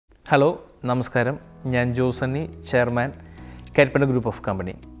Hello, Namaskaram. I am Josani, Chairman, Katpenter Group of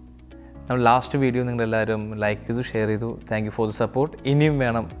Company. Now, last video, you like it, share it. Thank you for the support. Iniyum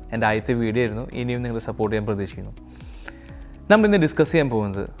venam and aayathe video irunnu. Iniyum ningal support cheyan pradishikkunnu. Nammal innu discuss cheyan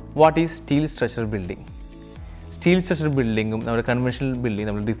povunnathu what is steel structure building. Steel structure building um our conventional building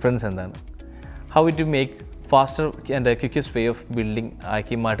nammal difference endanu. How it make faster and quickest way of building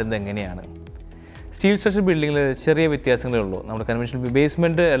aaki maattannathu enganeyanu. Steel structure building ചെറിയ വ്യത്യാസങ്ങളേ ഉള്ളൂ. നമ്മുടെ conventional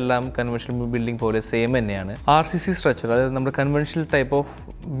basement എല്ലാം conventional building പോലെ same തന്നെയാണ്. RCC structure അതായത് നമ്മുടെ conventional type of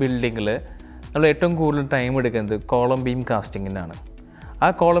ബിൽഡിങ്ങിൽ നമ്മൾ ഏറ്റവും കൂടുതൽ ടൈം എടുക്കുന്നത് കോളം ബീം കാസ്റ്റിങ്ങിനാണ്. ആ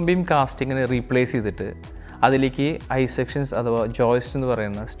കോളം ബീം കാസ്റ്റിങ്ങിനെ റീപ്ലേസ് ചെയ്തിട്ട് അതിലേക്ക് ഐ സെക്ഷൻസ് അഥവാ ജോയിസ്റ്റ് എന്ന്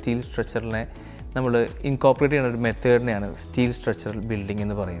പറയുന്ന സ്റ്റീൽ സ്ട്രക്ചറിനെ നമ്മൾ ഇൻകോർപ്പറേറ്റ് ചെയ്യുന്ന ഒരു മെത്തേഡിനെയാണ് സ്റ്റീൽ സ്ട്രക്ചറൽ ബിൽഡിംഗ്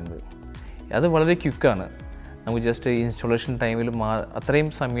എന്ന് പറയുന്നത്. അത് വളരെ ക്വിക്കാണ്. നമുക്ക് ജസ്റ്റ് ഇൻസ്റ്റോളേഷൻ ടൈമിൽ അത്രയും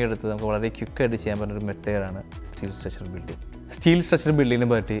സമയം എടുത്ത് നമുക്ക് വളരെ ക്വിക്കായിട്ട് ചെയ്യാൻ പറ്റുന്ന ഒരു മെത്തേഡാണ് steel structure building. Steel structure ബിൽഡിങ്ങിനെ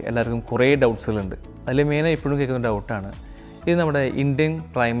പറ്റി എല്ലാവർക്കും കുറേ ഡൗട്ട്സുകളുണ്ട്. അതിൽ മെയിനായി ഇപ്പോഴും കേൾക്കുന്ന ഡൗട്ടാണ് ഇത് നമ്മുടെ ഇന്ത്യൻ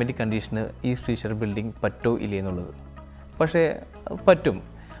ക്ലൈമറ്റിക് കണ്ടീഷന് ഈ സ്ട്രക്ചർ ബിൽഡിംഗ് പറ്റോ ഇല്ലേ എന്നുള്ളത്. പക്ഷേ പറ്റും.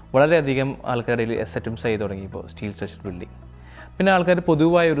 വളരെയധികം ആൾക്കാരുടെ അക്സെപ്റ്റൻസ് ആയി തുടങ്ങിയപ്പോൾ സ്റ്റീൽ സ്ട്രക്ചർ ബിൽഡിംഗ്. പിന്നെ ആൾക്കാർ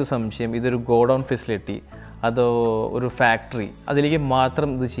പൊതുവായ ഒരു സംശയം ഇതൊരു ഗോഡൗൺ ഫെസിലിറ്റി അതോ ഒരു ഫാക്ടറി അതിലേക്ക് മാത്രം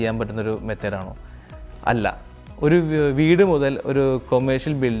ഇത് ചെയ്യാൻ പറ്റുന്നൊരു മെത്തേഡാണോ? അല്ല. ഒരു വീട് മുതൽ ഒരു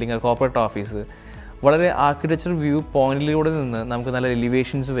കൊമേഴ്ഷ്യൽ ബിൽഡിംഗ് കോർപ്പറേറ്റ് ഓഫീസ് വളരെ ആർക്കിടെക്ചർ വ്യൂ പോയിന്റിലൂടെ നിന്ന് നമുക്ക് നല്ല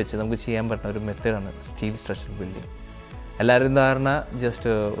എലിവേഷൻസ് വെച്ച് നമുക്ക് ചെയ്യാൻ പറ്റുന്ന ഒരു മെത്തേഡാണ് സ്റ്റീൽ സ്ട്രക്ചർ ബിൽഡിംഗ്. എല്ലാവരും ധാരണ ജസ്റ്റ്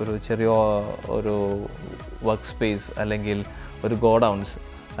ഒരു ചെറിയ ഒരു വർക്ക് സ്പേസ് അല്ലെങ്കിൽ ഒരു ഗോഡൗൺസ്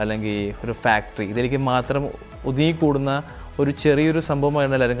അല്ലെങ്കിൽ ഒരു ഫാക്ടറി ഇതിലേക്ക് മാത്രം ഒതുങ്ങിക്കൂടുന്ന ഒരു ചെറിയൊരു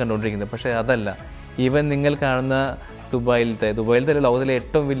സംഭവമായിരുന്നു എല്ലാവരും കണ്ടുകൊണ്ടിരിക്കുന്നത്. പക്ഷേ അതല്ല. ഈവൻ നിങ്ങൾ കാണുന്ന ദുബായിലത്തെ ലോകത്തിലെ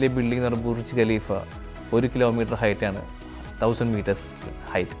ഏറ്റവും വലിയ ബിൽഡിംഗ് എന്ന് പറഞ്ഞാൽ Burj Khalifa 1 kilometre ഹൈറ്റാണ്, 1000 meters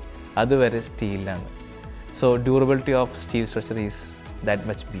height. അതുവരെ സ്റ്റീലാണ്. So durability of steel structure is that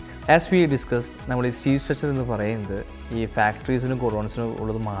much big. As we discussed നമ്മൾ ഈ സ്റ്റീൽ സ്ട്രക്ചർ എന്ന് പറയുന്നത് ഈ ഫാക്ടറീസിനും ഗോഡൗൺസിനും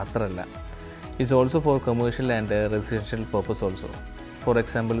ഉള്ളത് മാത്രമല്ല. It's also for commercial and residential purpose also. For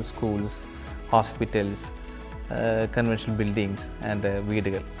example schools, hospitals, conventional buildings and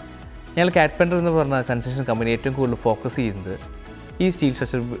വീടുകൾ. ഞങ്ങൾ കാറ്റ്പെൻറ്റർ എന്ന് പറഞ്ഞ കൺസ്ട്രക്ഷൻ കമ്പനി ഏറ്റവും കൂടുതൽ ഫോക്കസ് ചെയ്യുന്നത് ഈ സ്റ്റീൽ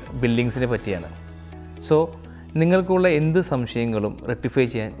സ്ട്രക്ചർ ബിൽഡിങ്സിനെ പറ്റിയാണ്. സോ നിങ്ങൾക്കുള്ള എന്ത് സംശയങ്ങളും റെക്ടിഫൈ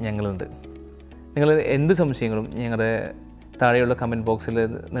ചെയ്യാൻ ഞങ്ങളുണ്ട്. നിങ്ങൾ എന്ത് സംശയങ്ങളും ഞങ്ങളുടെ താഴെയുള്ള കമൻറ്റ് ബോക്സിൽ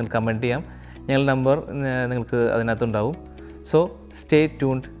നിങ്ങൾ കമൻറ്റ് ചെയ്യാം. ഞങ്ങളുടെ നമ്പർ നിങ്ങൾക്ക് അതിനകത്തുണ്ടാവും. So stay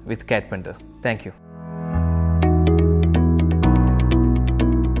tuned with കാറ്റ്പെൻറ്റർ. Thank you.